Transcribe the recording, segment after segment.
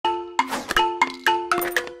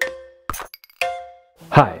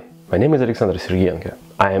Hi, my name is Alexander Sergienko.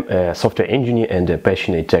 I am a software engineer and a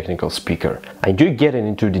passionate technical speaker. I enjoy getting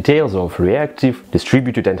into details of reactive,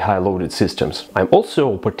 distributed and high-loaded systems. I'm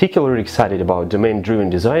also particularly excited about domain-driven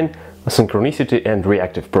design, asynchronicity and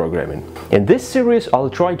reactive programming. In this series, I'll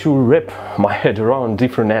try to wrap my head around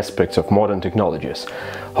different aspects of modern technologies.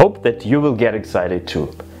 Hope that you will get excited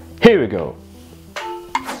too. Here we go!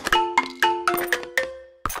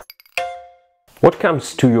 What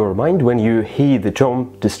comes to your mind when you hear the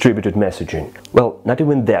term distributed messaging? Well, not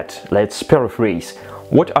even that. Let's paraphrase.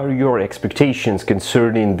 What are your expectations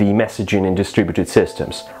concerning the messaging in distributed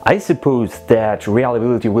systems? I suppose that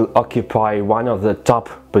reliability will occupy one of the top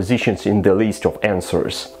positions in the list of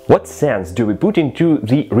answers. What sense do we put into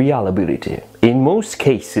the reliability? In most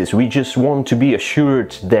cases, we just want to be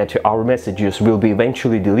assured that our messages will be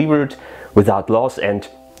eventually delivered without loss, and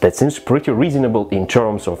that seems pretty reasonable in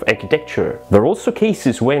terms of architecture. There are also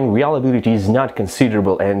cases when reliability is not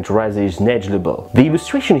considerable and rather is negligible. The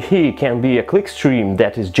illustration here can be a clickstream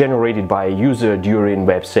that is generated by a user during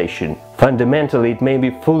web session. Fundamentally, it may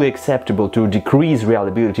be fully acceptable to decrease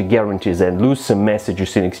reliability guarantees and lose some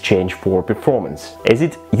messages in exchange for performance. As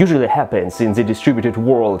it usually happens in the distributed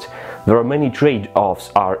world, there are many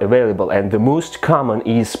trade-offs are available, and the most common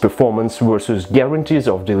is performance versus guarantees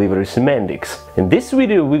of delivery semantics. In this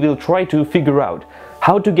video, we will try to figure out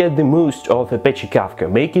how to get the most of Apache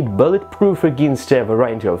Kafka, make it bulletproof against a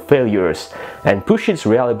variety of failures, and push its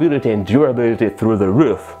reliability and durability through the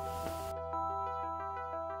roof.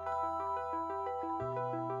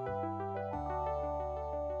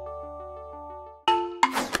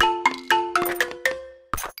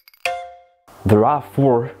 There are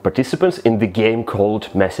four participants in the game called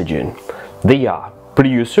messaging. They are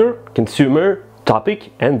producer, consumer,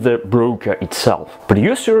 topic and the broker itself.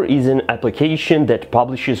 Producer is an application that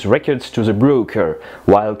publishes records to the broker,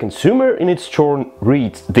 while consumer in its turn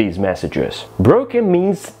reads these messages. Broker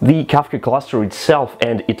means the Kafka cluster itself,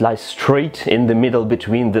 and it lies straight in the middle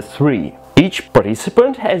between the three. Each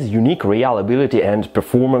participant has unique reliability and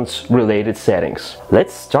performance related settings.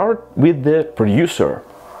 Let's start with the producer.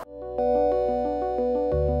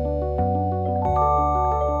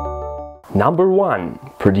 Number 1.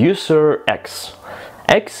 Producer X.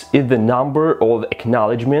 X is the number of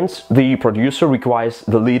acknowledgements the producer requires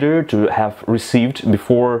the leader to have received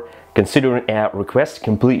before considering a request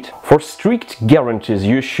complete. For strict guarantees,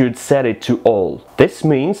 you should set it to all. This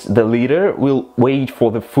means the leader will wait for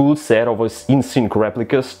the full set of in-sync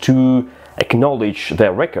replicas to acknowledge the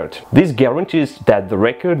record. This guarantees that the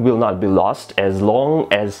record will not be lost as long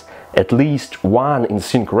as at least one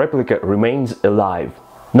in-sync replica remains alive.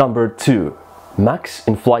 Number 2. Max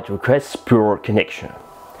in flight requests per connection.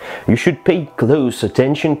 You should pay close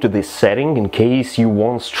attention to this setting in case you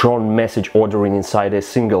want strong message ordering inside a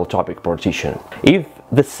single topic partition. If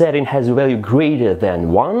the setting has a value greater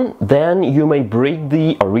than 1, then you may break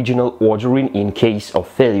the original ordering in case of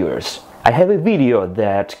failures. I have a video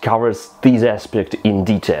that covers this aspect in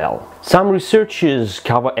detail. Some researchers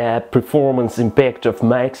cover a performance impact of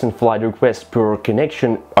max and flight requests per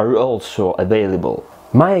connection are also available.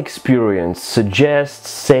 My experience suggests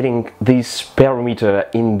setting this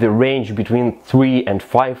parameter in the range between 3 and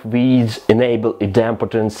 5 V's enable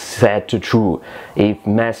idempotence set to true if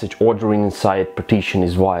message ordering inside partition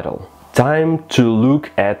is vital. Time to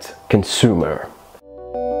look at consumer.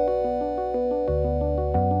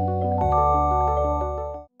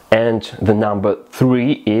 And the number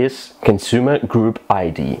 3 is consumer group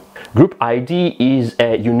ID. Group ID is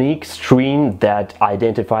a unique string that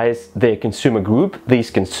identifies the consumer group this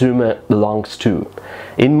consumer belongs to.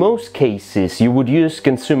 In most cases, you would use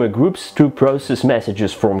consumer groups to process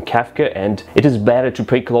messages from Kafka, and it is better to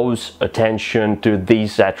pay close attention to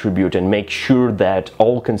this attribute and make sure that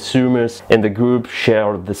all consumers in the group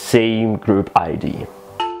share the same group ID.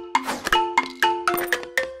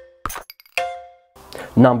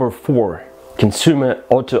 Number 4. Consumer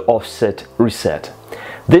auto.offset.reset.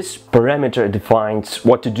 This parameter defines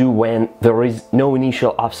what to do when there is no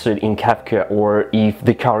initial offset in Kafka, or if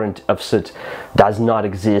the current offset does not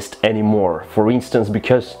exist anymore, for instance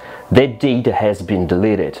because that data has been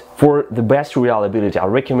deleted. For the best reliability, I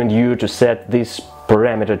recommend you to set this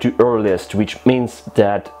parameter to earliest, which means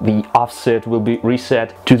that the offset will be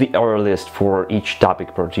reset to the earliest for each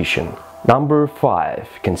topic partition. Number 5.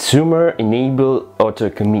 Consumer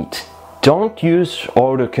enable.auto.commit. Don't use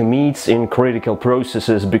auto-commits in critical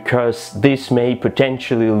processes because this may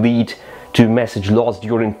potentially lead to message loss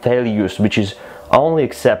during failures, which is only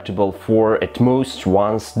acceptable for at most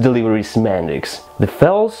once delivery semantics. The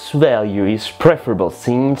false value is preferable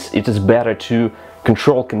since it is better to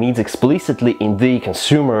control commits explicitly in the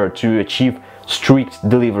consumer to achieve strict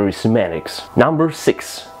delivery semantics. Number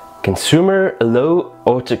 6. Consumer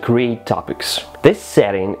allow.auto.create.topics. This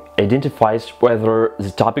setting identifies whether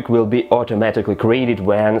the topic will be automatically created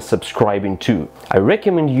when subscribing to. I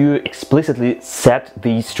recommend you explicitly set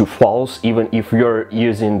these to false even if you're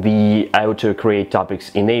using the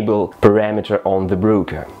auto.create.topics.enable parameter on the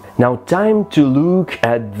broker. Now time to look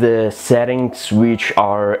at the settings which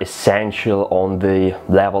are essential on the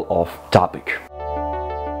level of topic.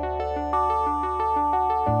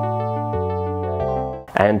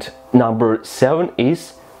 And number 7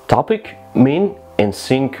 is topic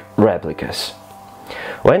min.insync.replicas.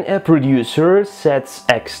 When a producer sets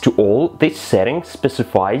X to all, this setting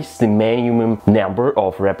specifies the minimum number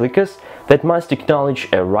of replicas that must acknowledge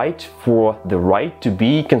a right for the right to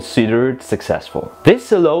be considered successful.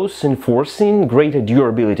 This allows enforcing greater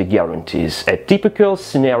durability guarantees. A typical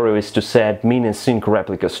scenario is to set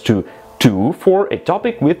min.insync.replicas to 2 for a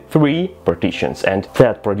topic with 3 partitions and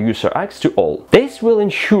set producer X to all. This will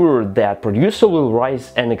ensure that producer will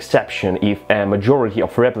raise an exception if a majority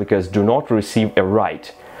of replicas do not receive a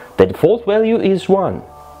write. The default value is 1.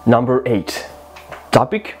 Number 8.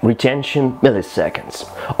 Topic retention milliseconds.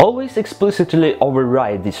 Always explicitly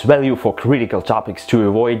override this value for critical topics to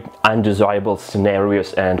avoid undesirable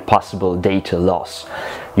scenarios and possible data loss.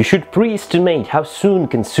 You should pre-estimate how soon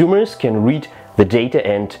consumers can read the data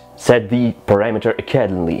and set the parameter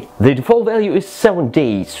accordingly. The default value is 7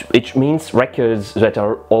 days, which means records that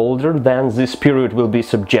are older than this period will be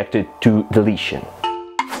subjected to deletion.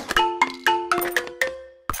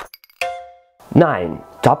 9.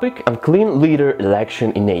 Topic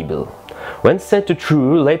unclean.leader.election.enable. When set to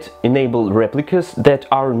true, let enable replicas that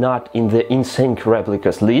are not in the in-sync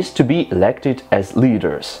replicas list to be elected as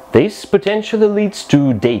leaders. This potentially leads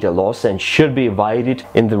to data loss and should be avoided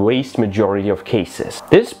in the vast majority of cases.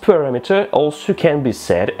 This parameter also can be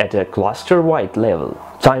set at a cluster-wide level.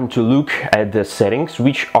 Time to look at the settings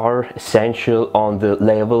which are essential on the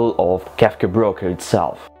level of Kafka broker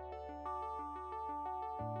itself.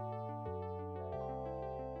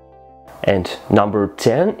 And number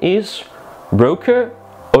 10 is broker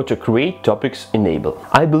auto.create.topics.enable.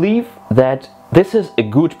 I believe that this is a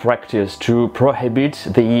good practice to prohibit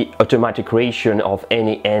the automatic creation of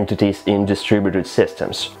any entities in distributed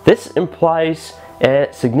systems. This implies a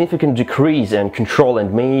significant decrease in control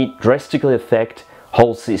and may drastically affect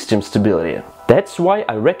whole system stability. That's why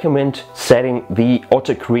I recommend setting the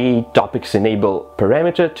auto.create.topics.enable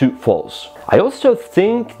parameter to false. I also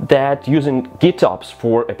think that using GitOps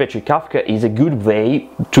for Apache Kafka is a good way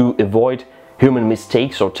to avoid human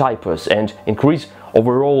mistakes or typos and increase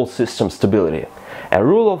overall system stability. A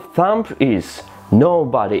rule of thumb is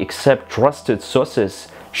nobody except trusted sources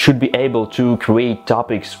should be able to create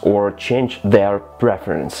topics or change their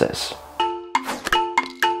preferences.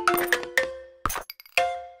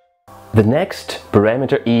 The next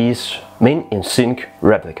parameter is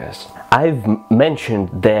min.insync.replicas. I've mentioned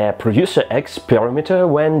the producer X parameter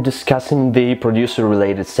when discussing the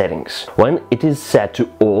producer-related settings. When it is set to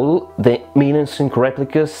all, the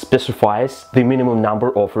min.insync.replicas specifies the minimum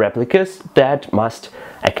number of replicas that must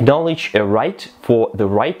acknowledge a right for the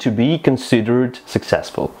right to be considered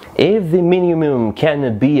successful. If the minimum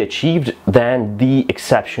cannot be achieved, then the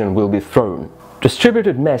exception will be thrown.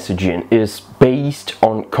 Distributed messaging is based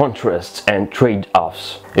on contrasts and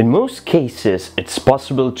trade-offs. In most cases, it's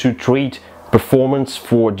possible to trade performance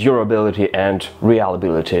for durability and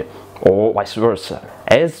reliability, or vice versa.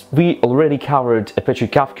 As we already covered, Apache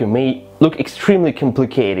Kafka may look extremely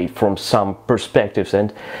complicated from some perspectives,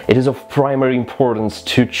 and it is of primary importance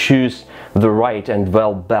to choose the right and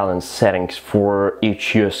well-balanced settings for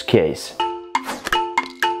each use case.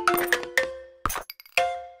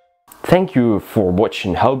 Thank you for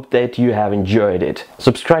watching, hope that you have enjoyed it.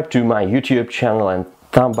 Subscribe to my YouTube channel and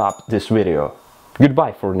thumb up this video.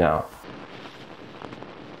 Goodbye for now.